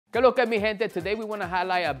Que lo que mi gente, today we want to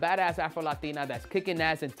highlight a badass Afro-Latina that's kicking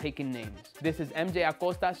ass and taking names. This is MJ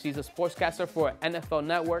Acosta, she's a sportscaster for NFL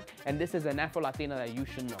Network, and this is an Afro-Latina that you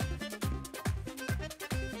should know.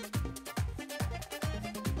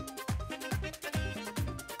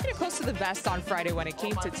 Pretty close to the best on Friday when it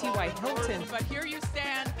came to T.Y. Hilton. But here you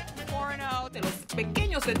stand, 4-0, de los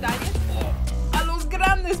pequeños detalles a los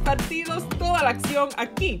grandes partidos, toda la acción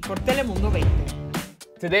aquí por Telemundo 20.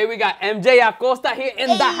 Today we got MJ Acosta here in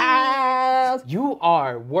the house. You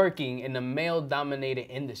are working in a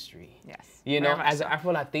male-dominated industry. Yes. You know, as so. an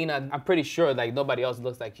Afro-Latina, I'm pretty sure like nobody else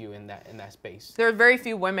looks like you in that space. There are very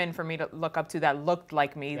few women for me to look up to that looked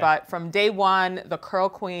like me, Yeah. but from day one, the curl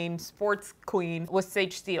queen, sports queen was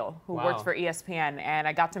Sage Steele, who Wow. works for ESPN, and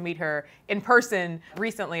I got to meet her in person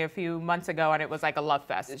recently a few months ago, and it was like a love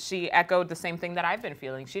fest. She echoed the same thing that I've been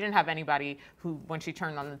feeling. She didn't have anybody who, when she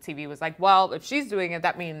turned on the TV, was like, well, if she's doing it,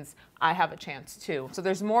 that means I have a chance too. So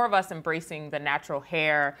there's more of us embracing the natural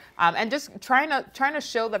hair and just trying to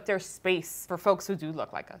show that there's space for folks who do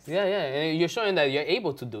look like us. Yeah, and you're showing that you're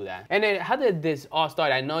able to do that. And then how did this all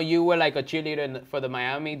start? I know you were like a cheerleader for the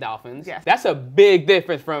Miami Dolphins. Yes. That's a big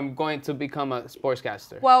difference from going to become a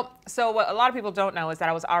sportscaster. Well, so what a lot of people don't know is that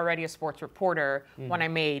I was already a sports reporter when I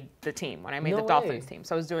made the team, when I made No the Dolphins way. team.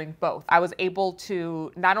 So I was doing both. I was able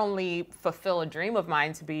to not only fulfill a dream of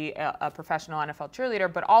mine to be a professional NFL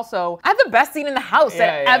cheerleader, but also I have the best seat in the house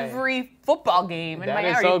at every football game in That Miami.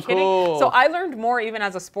 is Are so you kidding? cool. So I learned more even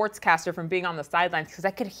as a sportscaster from being on the sidelines because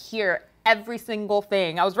I could hear every single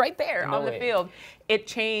thing. I was right there No on the way. field. It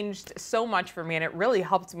changed so much for me, and it really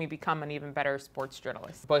helped me become an even better sports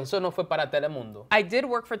journalist. Pues eso no fue para Telemundo. I did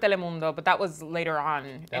work for Telemundo, but that was later on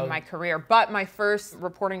in was- my career. But my first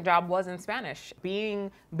reporting job was in Spanish.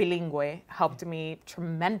 Being bilingual helped me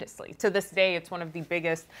tremendously. To this day, it's one of the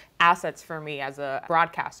biggest assets for me as a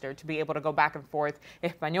broadcaster to be able to go back and forth,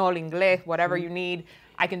 español, inglés, whatever you need.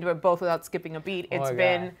 I can do it both without skipping a beat. Oh It's my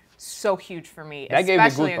been God. so huge for me, That gave me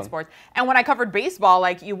especially in goosebumps. sports. And when I covered baseball,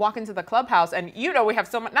 like you walk into the clubhouse and you know we have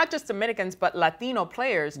so much, not just Dominicans, but Latino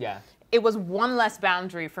players. Yeah. It was one less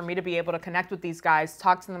boundary for me to be able to connect with these guys,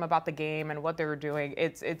 talk to them about the game and what they were doing.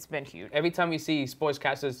 It's been huge. Every time you see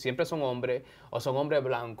sportscasters, siempre son hombres o son hombres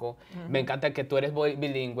blancos. Me encanta que tú eres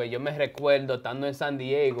bilingüe. Yo me recuerdo estando en San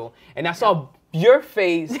Diego, and I saw your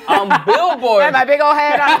face on billboards. And my big old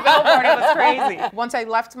head on a billboard, it was crazy. Once I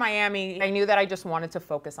left Miami, I knew that I just wanted to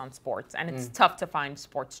focus on sports, and it's tough to find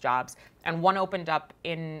sports jobs. And one opened up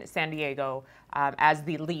in San Diego as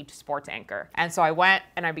the lead sports anchor. And so I went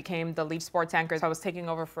and I became the lead sports anchor. So I was taking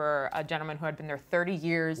over for a gentleman who had been there 30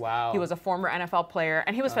 years. Wow. He was a former NFL player,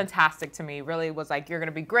 and he was fantastic to me. Really was like, you're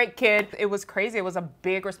gonna be great, kid. It was crazy. It was a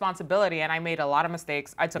big responsibility, and I made a lot of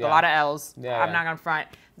mistakes. I took a lot of L's. I'm not gonna front.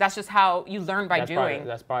 That's just how you learn by doing.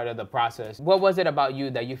 That's part of the process. What was it about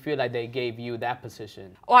you that you feel like they gave you that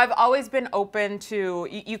position? Well, I've always been open to,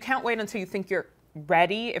 you can't wait until you think you're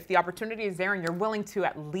ready. If the opportunity is there and you're willing to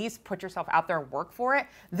at least put yourself out there and work for it,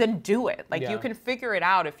 then do it. Like Yeah. you can figure it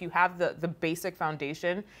out. If you have the basic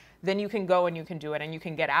foundation, then you can go and you can do it and you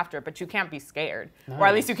can get after it, but you can't be scared. Or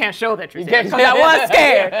at least you can't show that you're scared. Because I was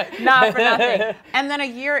scared, not for nothing. And then a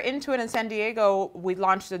year into it in San Diego, we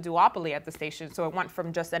launched a duopoly at the station. So it went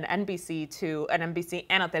from just an NBC to an NBC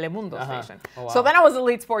and a Telemundo station. Oh, wow. So then I was the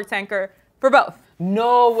lead sports anchor for both.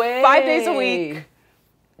 No way. 5 days a week,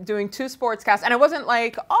 doing 2 sportscasts. And it wasn't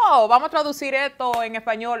like, oh, vamos a traducir esto en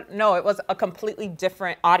español. No, it was a completely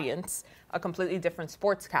different audience, a completely different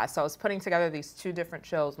sportscast. So I was putting together these 2 different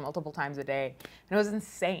shows multiple times a day. And it was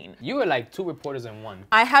insane. You were like 2 reporters in one.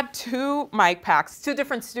 I had 2 mic packs, 2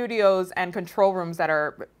 different studios and control rooms that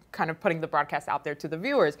are kind of putting the broadcast out there to the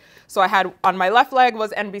viewers. So I had, on my left leg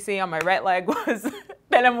was NBC, on my right leg was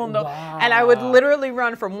Telemundo. Wow. And I would literally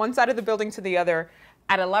run from one side of the building to the other.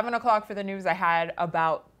 At 11 o'clock for the news, I had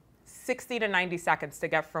about 60 to 90 seconds to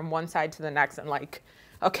get from one side to the next and like,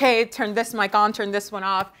 okay, turn this mic on, turn this one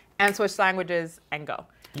off, and switch languages and go.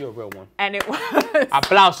 You're a real one. And it was...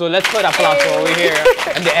 Aplauso. Let's put aplauso over here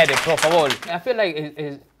in the edit, por favor. I feel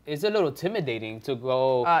like it's a little intimidating to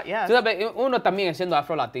go. Yes. Tú sabes, uno también siendo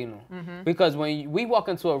Afro-Latino. Because when we walk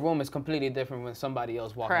into a room, it's completely different when somebody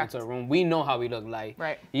else walks Correct. into a room. We know how we look like.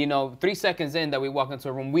 Right. You know, 3 seconds in that we walk into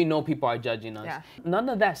a room, we know people are judging us. Yeah. None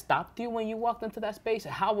of that stopped you when you walked into that space?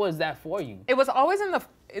 How was that for you? It was always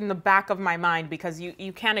in the back of my mind because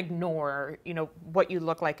you can't ignore, you know, what you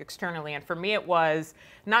look like externally. And for me, it was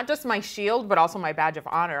not just my shield, but also my badge of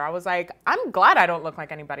honor. I was like, I'm glad I don't look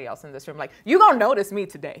like anybody else in this room. Like, you gonna notice me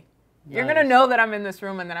today. You're going to know that I'm in this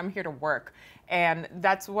room and that I'm here to work. And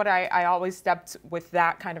that's what I always stepped with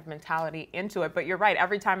that kind of mentality into it. But you're right.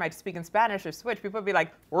 Every time I'd speak in Spanish or switch, people would be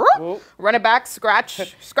like, run it back, scratch the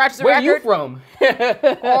Where record. are you from?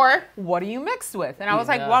 Or what are you mixed with? And I was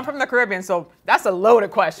like, well, I'm from the Caribbean. So that's a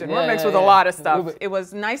loaded question. We're mixed with a lot of stuff. It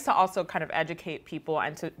was nice to also kind of educate people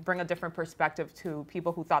and to bring a different perspective to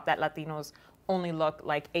people who thought that Latinos only look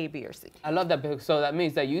like A, B, or C. I love that because so that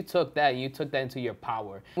means that you took that into your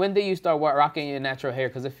power. When did you start rocking your natural hair?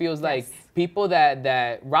 Because it feels like people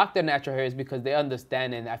that rock their natural hair is because they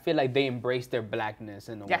understand and I feel like they embrace their blackness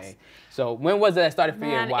in a way. So when was it that started for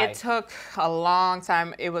you and why? It took a long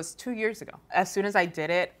time. It was 2 years ago. As soon as I did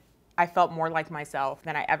it, I felt more like myself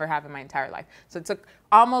than I ever have in my entire life. So it took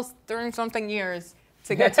almost 30-something years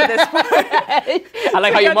to get to this point. I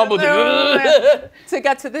like how you mumbled it. To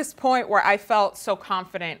get to this point where I felt so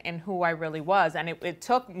confident in who I really was. And it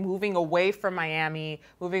took moving away from Miami,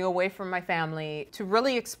 moving away from my family to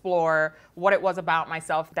really explore what it was about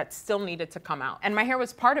myself that still needed to come out. And my hair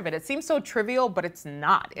was part of it. It seems so trivial, but it's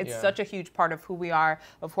not. It's such a huge part of who we are,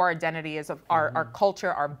 of who our identity is, of our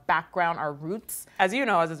culture, our background, our roots. As you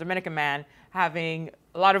know, as a Dominican man, having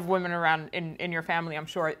a lot of women around in your family, I'm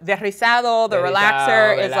sure. The rizado, the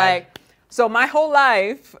relaxer is like, so my whole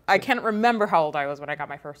life, I can't remember how old I was when I got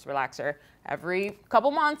my first relaxer. Every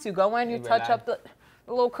couple months, you go in, you touch up the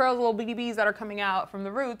little curls, little BBs that are coming out from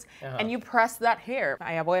the roots, and you press that hair.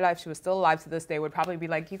 My abuela, if she was still alive to this day, would probably be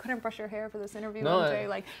like, you couldn't brush your hair for this interview, MJ?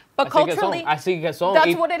 Like, but culturally, that's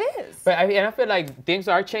what it is. But I feel like things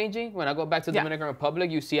are changing. When I go back to the Dominican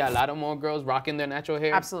Republic, you see a lot of more girls rocking their natural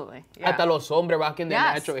hair. Absolutely. Hasta los hombres rocking their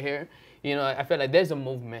natural hair. You know, I feel like there's a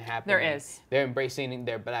movement happening. There is. They're embracing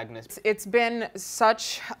their blackness. It's been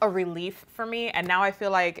such a relief for me, and now I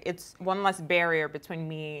feel like it's one less barrier between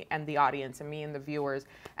me and the audience, and me and the viewers,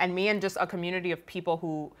 and me and just a community of people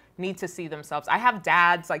who need to see themselves. I have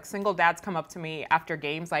dads, like single dads, come up to me after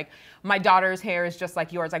games, like, my daughter's hair is just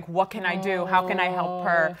like yours. Like, what can I do? How can I help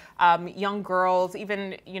her? Young girls,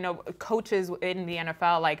 even, you know, coaches in the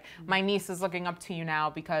NFL, like, my niece is looking up to you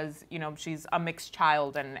now because, you know, she's a mixed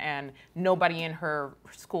child and nobody in her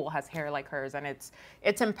school has hair like hers. And it's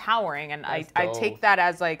empowering. And I take that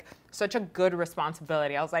as like such a good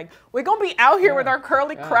responsibility. I was like, we're gonna be out here with our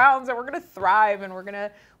curly crowns and we're gonna thrive and we're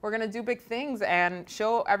gonna do big things and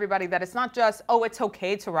show everybody that it's not just, oh, it's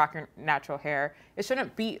okay to rock your natural hair. It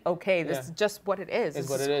shouldn't be okay. This is just what it is. It's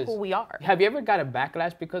what it is. Who we are. Have you ever got a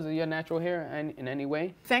backlash because of your natural hair in any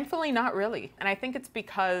way? Thankfully, not really. And I think it's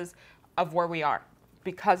because of where we are.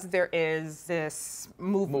 Because there is this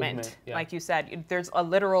movement. Like you said, there's a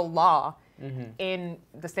literal law in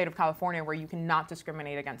the state of California where you cannot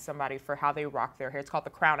discriminate against somebody for how they rock their hair. It's called the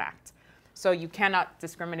Crown Act. So you cannot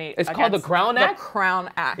discriminate It's called the Crown Act? The Crown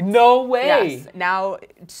Act. No way. Yes. Now,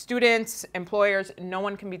 students, employers, no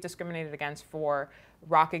one can be discriminated against for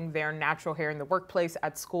rocking their natural hair in the workplace,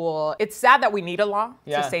 at school. It's sad that we need a law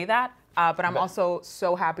to say that. But I'm also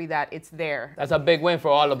so happy that it's there. That's a big win for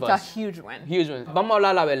all of us. It's a huge win. Huge win. Vamos a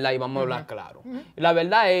hablar la verdad y vamos a hablar claro. La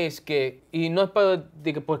verdad es que, y no es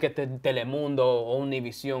porque Telemundo o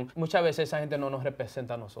Univisión, muchas veces esa gente no nos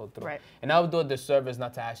representa a nosotros. Right. And I would do a disservice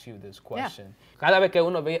not to ask you this question. Cada vez que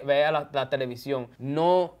uno veía la televisión,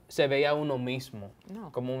 no se veía uno mismo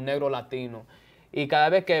como un negro latino. Y cada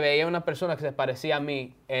vez que veía una persona que se parecía a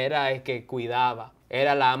mí, era el que cuidaba.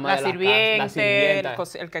 Era la ama de la casa, la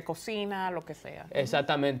sirvienta. El que cocina, lo que sea.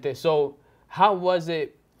 Exactamente. So, how was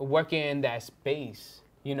it working in that space?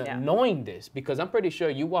 You know, knowing this, because I'm pretty sure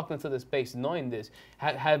you walked into the space knowing this.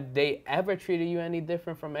 Have they ever treated you any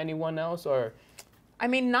different from anyone else, or? I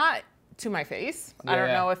mean, not to my face. I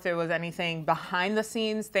don't know if there was anything behind the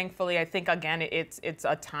scenes. Thankfully, I think again, it's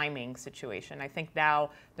a timing situation. I think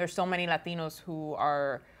now there's so many Latinos who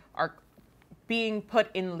are being put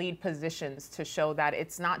in lead positions to show that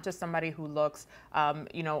it's not just somebody who looks,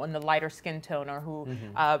 you know, in the lighter skin tone or who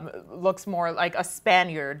looks more like a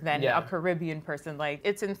Spaniard than a Caribbean person. Like,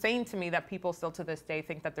 it's insane to me that people still to this day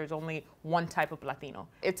think that there's only one type of Latino.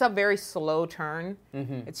 It's a very slow turn.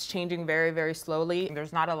 It's changing very, very slowly.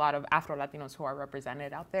 There's not a lot of Afro-Latinos who are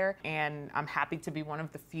represented out there, and I'm happy to be one of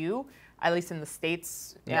the few, at least in the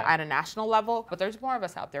States at a national level. But there's more of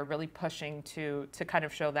us out there really pushing to kind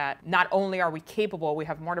of show that not only are we capable, we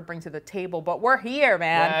have more to bring to the table, but we're here,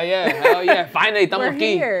 man. Hell yeah. Finally, estamos We're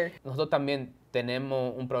aquí. Here. Nosotros también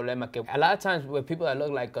tenemos un problema que a lot of times with people that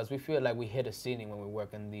look like us, we feel like we hit a ceiling when we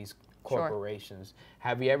work in these corporations. Sure.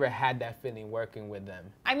 Have you ever had that feeling working with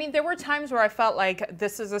them? I mean, there were times where I felt like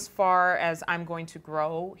this is as far as I'm going to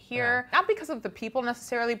grow here. Not because of the people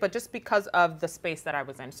necessarily, but just because of the space that I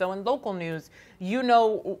was in. So in local news, you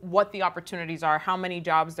know what the opportunities are, how many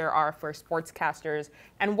jobs there are for sportscasters,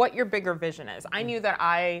 and what your bigger vision is. I knew that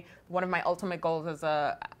one of my ultimate goals as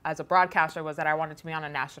a broadcaster was that I wanted to be on a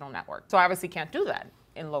national network. So I obviously can't do that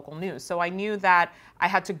in local news. So I knew that I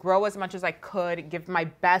had to grow as much as I could, give my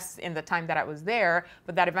best in the time that I was there,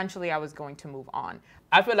 but that eventually I was going to move on.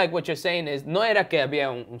 I feel like what you're saying is, no era que había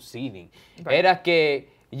un ceiling. Right. Era que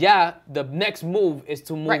ya the next move is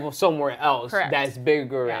to move somewhere else that's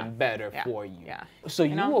bigger and better for you. Yeah. So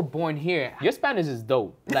you were born here. Your Spanish is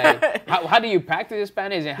dope. Like, how do you practice your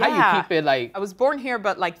Spanish and how you keep it like? I was born here,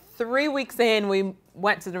 but like 3 weeks in, we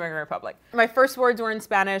went to the Dominican Republic. My first words were in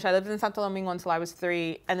Spanish. I lived in Santo Domingo until I was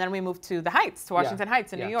 3, and then we moved to the Heights, to Washington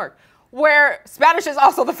Heights in New York, where Spanish is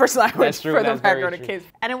also the first language for the background of kids.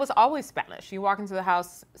 And it was always Spanish. You walk into the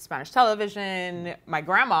house, Spanish television. My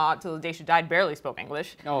grandma, till the day she died, barely spoke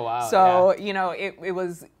English. Oh, wow. So, you know, it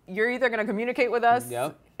was, you're either going to communicate with us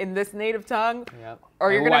in this native tongue,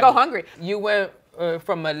 or you're going to go hungry. You went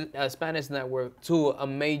from a Spanish network to a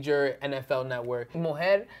major NFL network.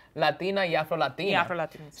 Mujer, Latina y Afro-Latina.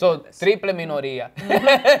 Afro-Latina. So, triple minoría.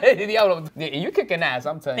 You kicking ass,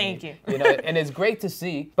 I'm telling you. Thank you. You know, and it's great to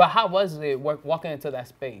see. But how was it walking into that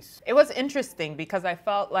space? It was interesting because I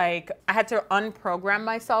felt like I had to unprogram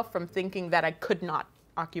myself from thinking that I could not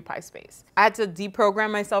occupy space. I had to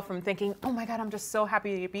deprogram myself from thinking, oh my God, I'm just so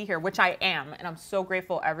happy to be here, which I am, and I'm so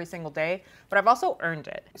grateful every single day, but I've also earned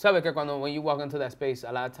it. Sabe que when you walk into that space,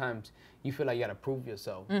 a lot of times you feel like you gotta prove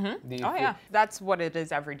yourself. That's what it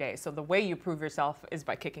is every day. So the way you prove yourself is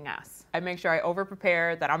by kicking ass. I make sure I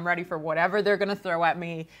over-prepare, that I'm ready for whatever they're gonna throw at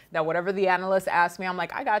me, that whatever the analyst asks me, I'm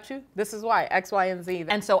like, I got you. This is why, X, Y, and Z.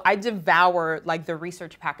 And so I devour like the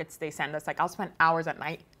research packets they send us. Like I'll spend hours at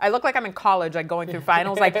night. I look like I'm in college, like going through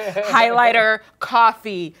finals, like highlighter,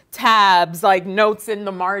 coffee, tabs, like notes in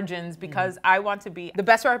the margins, because I want to be the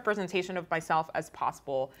best representation of myself as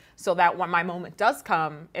possible, so that when my moment does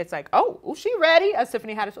come, it's like, oh, she ready? As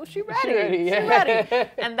Tiffany Haddish, oh, she ready. She ready.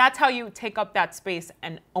 And that's how you take up that space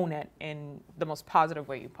and own it in the most positive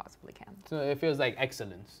way you possibly can. So it feels like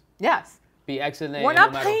excellence. Yes. Be excellent. We're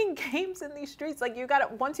not playing games in these streets. Like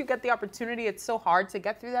once you get the opportunity, it's so hard to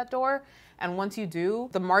get through that door. And once you do,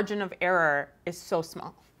 the margin of error is so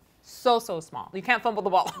small. So small. You can't fumble the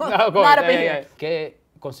ball. No, not up in here. ¿Qué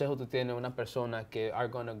consejo tú tienes una persona que are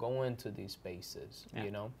going to go into these spaces,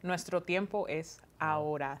 you know? Nuestro tiempo es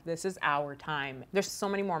ahora. This is our time. There's so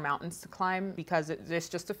many more mountains to climb because there's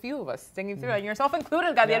just a few of us singing through it, and yourself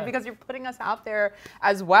included, Gadiel, because you're putting us out there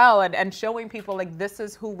as well and showing people like this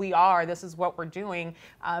is who we are, this is what we're doing.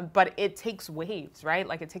 But it takes waves, right?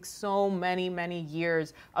 Like it takes so many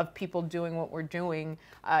years of people doing what we're doing.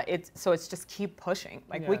 So it's just keep pushing.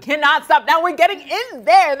 Like we cannot stop. Now we're getting in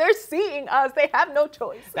there. They're seeing us. They have no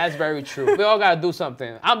choice. That's very true. We all gotta do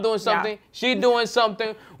something. I'm doing something. She doing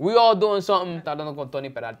something. We all doing something. Con Tony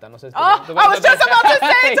Peralta. No sé si I was just about to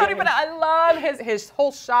say Tony Peralta. I love his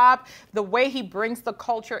whole shop, the way he brings the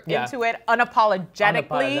culture into it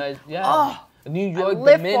unapologetically. New York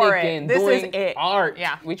Dominican doing it. art.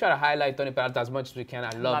 Yeah. We try to highlight Tony Peralta as much as we can.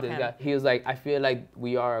 I love this guy. He was like, I feel like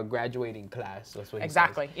we are a graduating class. That's what he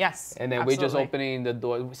says. Yes. And then we're just opening the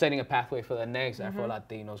door, setting a pathway for the next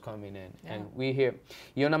Afro-Latinos coming in. And we here.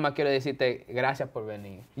 Yo nada más quiero decirte gracias por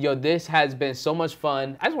venir. Yo, this has been so much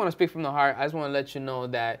fun. I just want to speak from the heart. I just want to let you know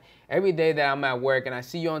that every day that I'm at work and I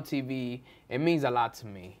see you on TV, it means a lot to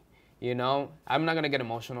me. You know, I'm not going to get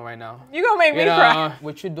emotional right now. You're going to make me cry.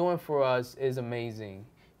 What you're doing for us is amazing.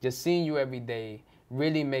 Just seeing you every day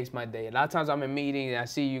really makes my day. A lot of times I'm in meetings and I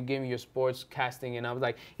see you giving your sports casting, and I was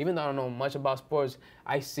like, even though I don't know much about sports,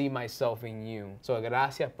 I see myself in you. So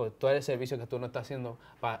gracias por todo el servicio que tú nos estás haciendo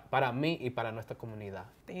para mí y para nuestra comunidad.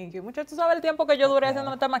 Thank you. Muchachos, tú sabes el tiempo que yo duré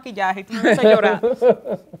haciendo este maquillaje y tú me haces llorar.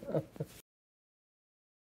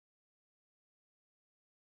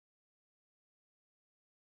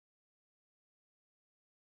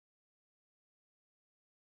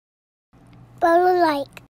 Follow,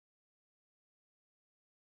 like.